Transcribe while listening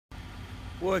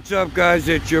What's up, guys?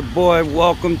 It's your boy.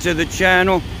 Welcome to the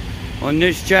channel. On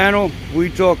this channel we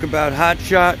talk about hot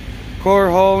shot core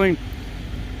hauling,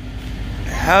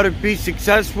 how to be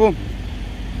successful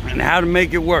and how to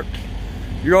make it work.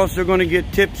 You're also going to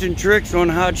get tips and tricks on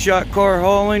hot shot core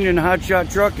hauling and hot shot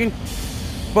trucking,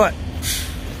 but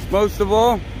most of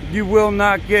all, you will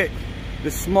not get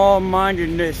the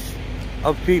small-mindedness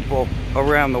of people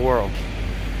around the world.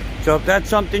 So if that's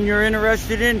something you're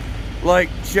interested in, like,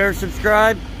 share,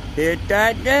 subscribe, hit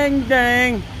that ding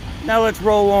ding. Now let's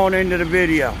roll on into the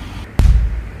video.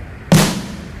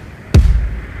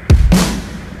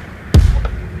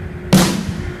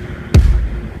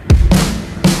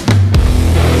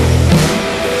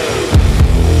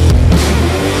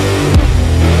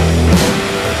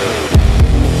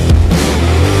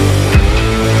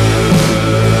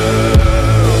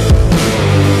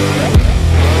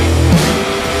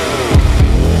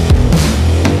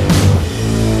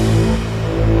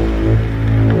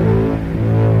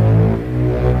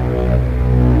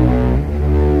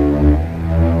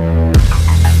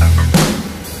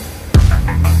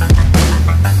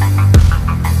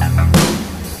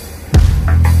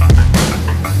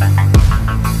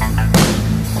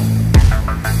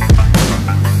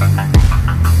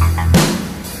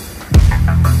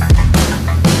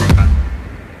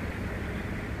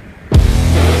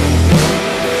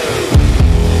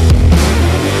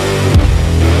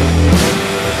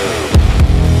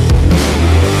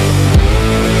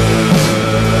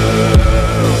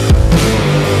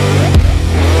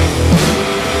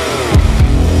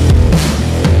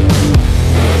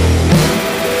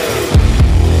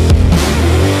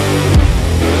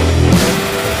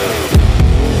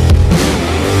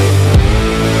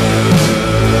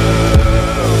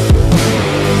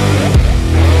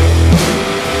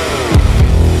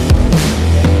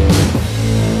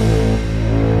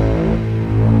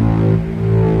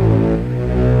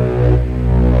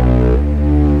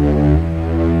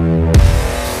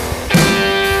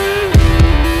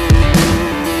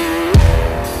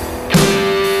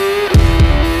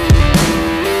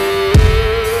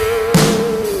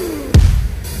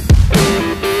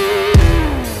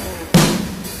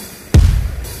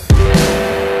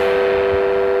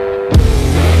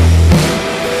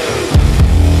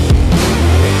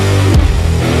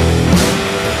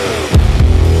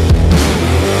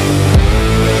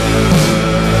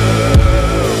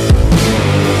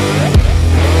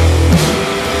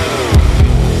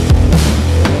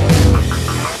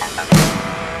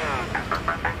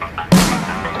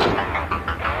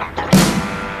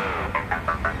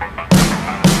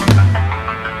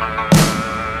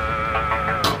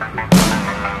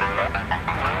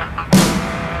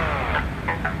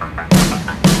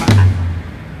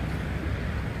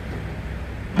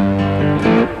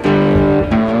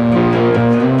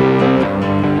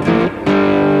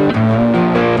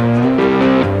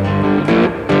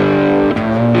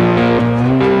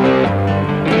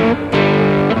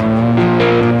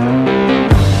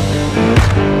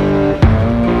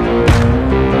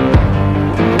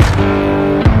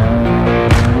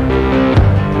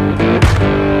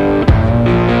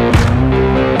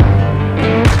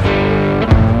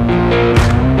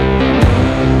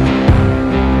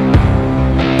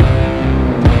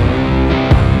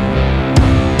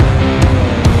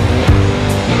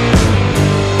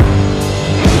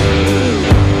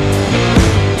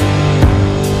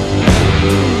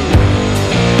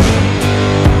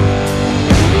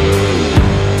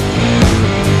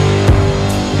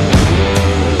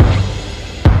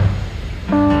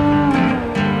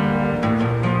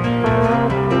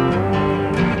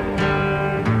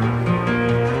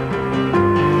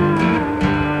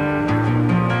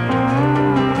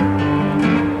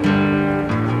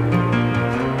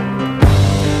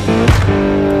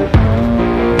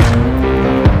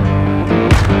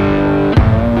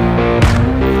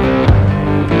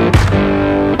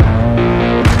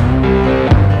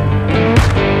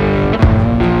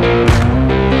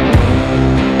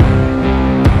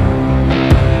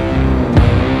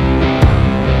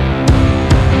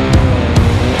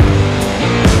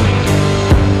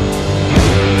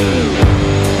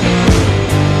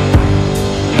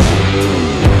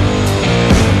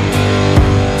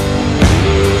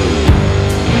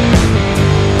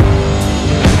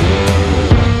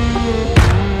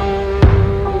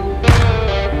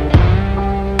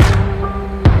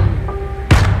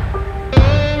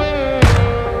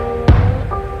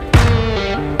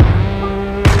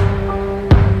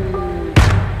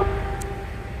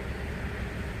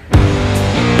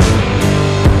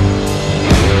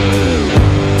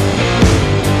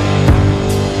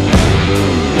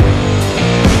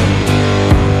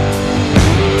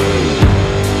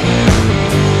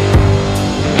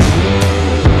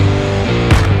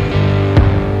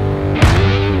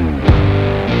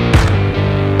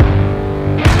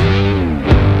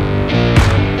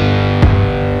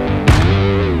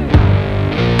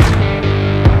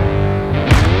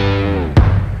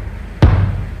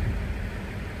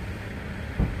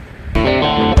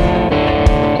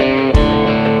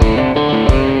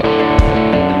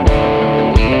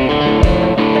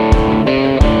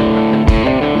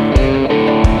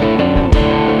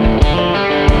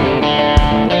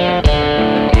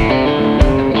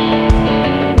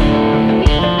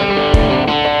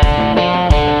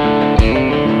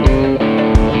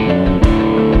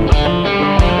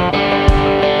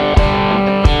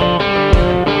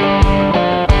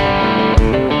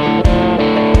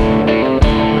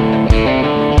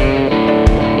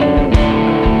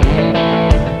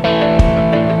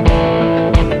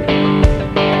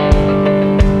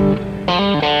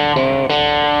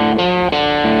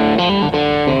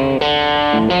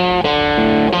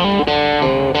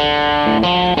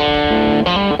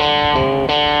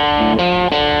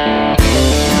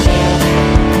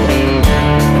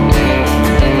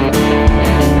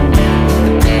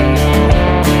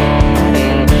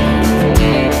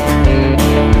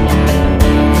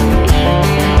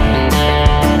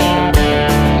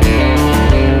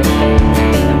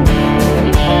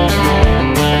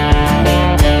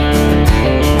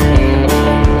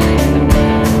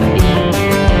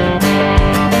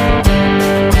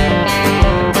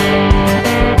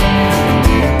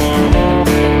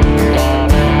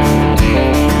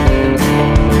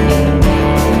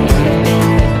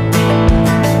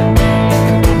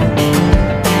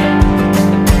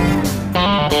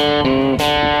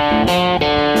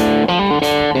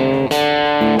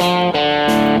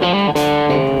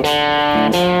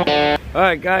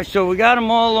 Alright guys, so we got them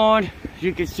all on, as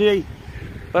you can see,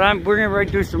 but we're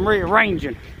gonna do some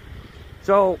rearranging.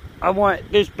 So I want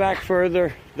this back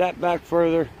further, that back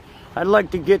further. I'd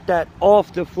like to get that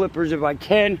off the flippers if I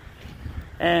can,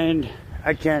 and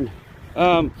I can.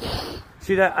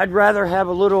 See that? I'd rather have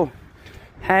a little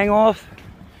hang off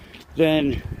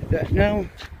than that. No,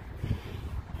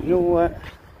 you know what?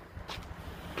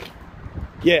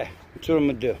 Yeah, that's what I'm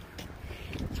gonna do.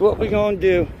 That's what we're gonna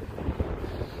do.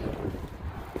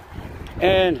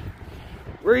 And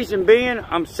reason being,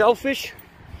 I'm selfish.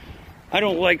 I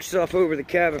don't like stuff over the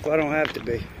cab if I don't have to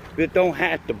be. It don't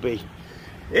have to be.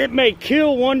 It may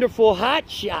kill wonderful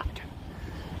Hotshot.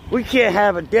 We can't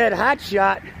have a dead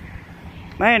Hotshot.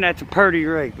 Man, that's a purty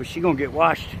rig, but she gonna get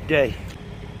washed today.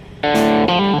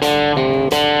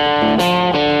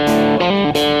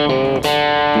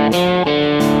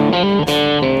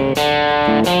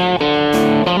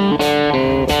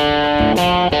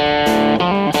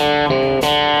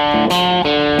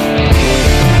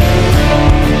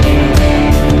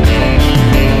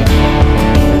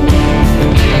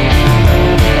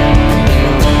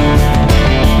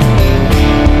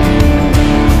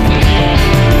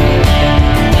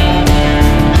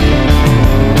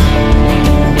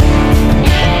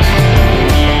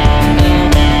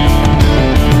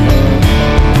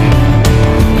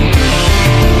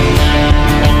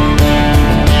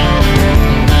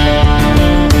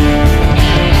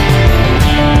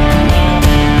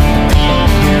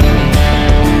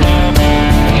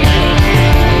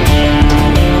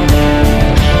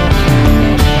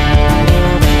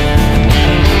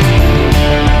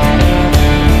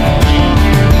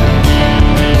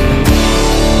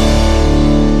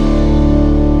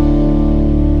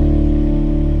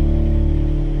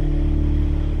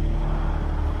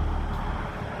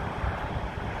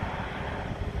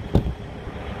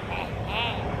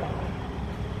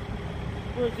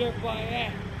 Where's everybody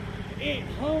at? It's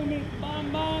homie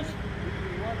bonbons.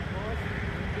 What, boss?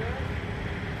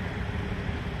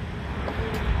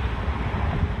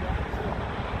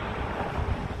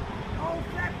 Oh,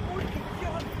 fat boy can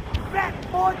jump.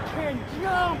 Fat boy can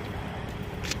jump.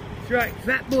 That's right,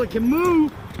 fat boy can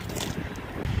move.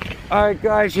 All right,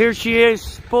 guys, here she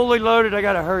is, fully loaded. I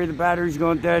gotta hurry, the battery's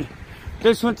going dead.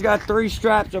 This one's got 3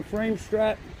 straps, a frame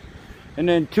strap, and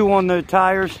then 2 on the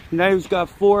tires. Nave's got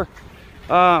 4.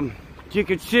 As you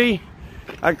can see,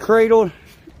 I cradled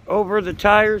over the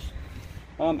tires.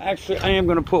 Actually, I am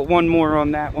going to put 1 more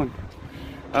on that one.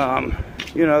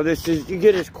 You know, this is, you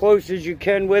get as close as you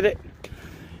can with it.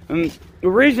 And the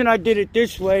reason I did it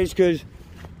this way is because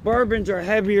bourbons are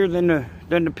heavier than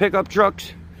the pickup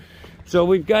trucks. So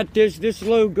we've got this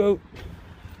logo.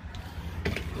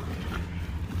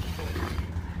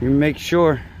 You make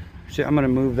sure. See, I'm going to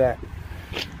move that.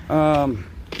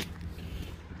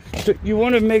 So you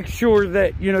want to make sure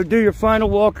that, you know, do your final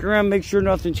walk around, make sure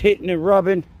nothing's hitting and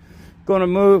rubbing. Gonna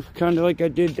move, kind of like I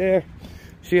did there.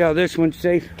 See how this one's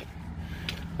safe.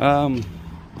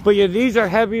 But yeah, these are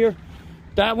heavier.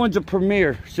 That one's a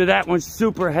Premier, so that one's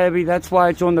super heavy. That's why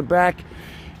it's on the back.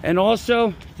 And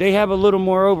also, they have a little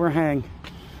more overhang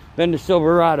than the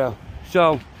Silverado.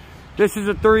 So, this is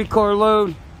a 3-car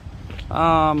load.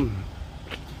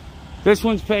 This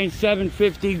one's paying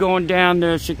 $750 going down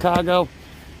to Chicago.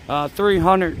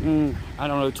 300 and, I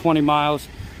don't know, 20 miles.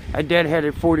 I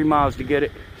deadheaded 40 miles to get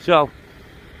it. So,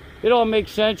 it all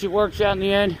makes sense. It works out in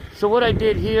the end. So what I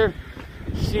did here,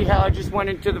 see how I just went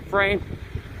into the frame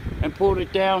and pulled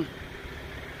it down.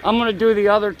 I'm going to do the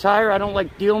other tire. I don't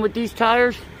like dealing with these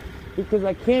tires because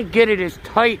I can't get it as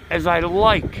tight as I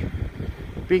like.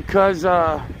 Because,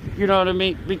 you know what I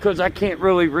mean? Because I can't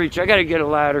really reach. I got to get a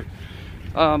ladder.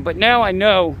 But now I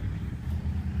know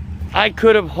I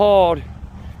could have hauled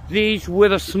these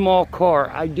with a small car.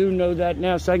 I do know that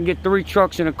now, so I can get 3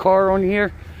 trucks in a car on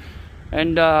here.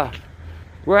 And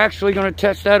we're actually going to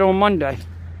test that on Monday.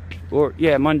 Or,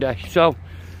 yeah, Monday. So,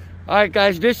 alright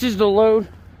guys, this is the load.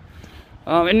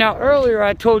 And now earlier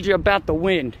I told you about the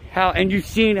wind. And you've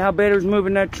seen how bad it was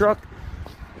moving that truck.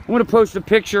 I'm going to post a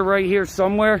picture right here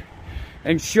somewhere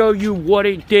and show you what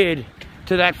it did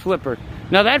to that flipper.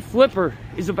 Now that flipper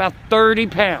is about 30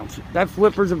 pounds. That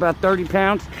flipper's about 30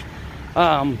 pounds.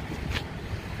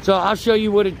 So I'll show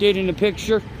you what it did in the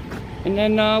picture, and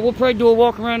then we'll probably do a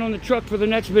walk around on the truck for the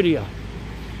next video.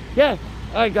 Yeah,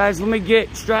 all right guys, let me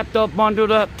get strapped up, bundled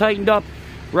up, tightened up,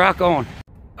 rock on.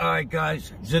 All right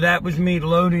guys, so that was me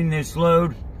loading this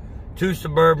load. 2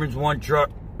 Suburbans, 1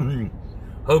 truck.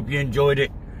 Hope you enjoyed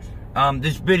it.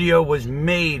 This video was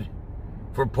made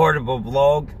for part of a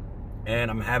vlog, and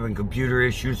I'm having computer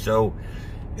issues, so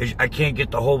I can't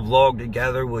get the whole vlog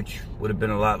together, which would have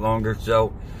been a lot longer.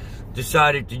 So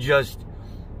decided to just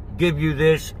give you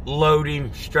this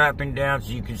loading, strapping down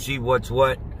so you can see what's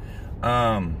what.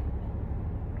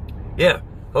 Yeah,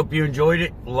 hope you enjoyed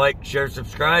it. Like, share,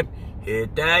 subscribe,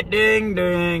 hit that ding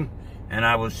ding, and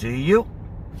I will see you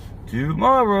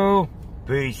tomorrow.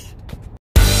 Peace.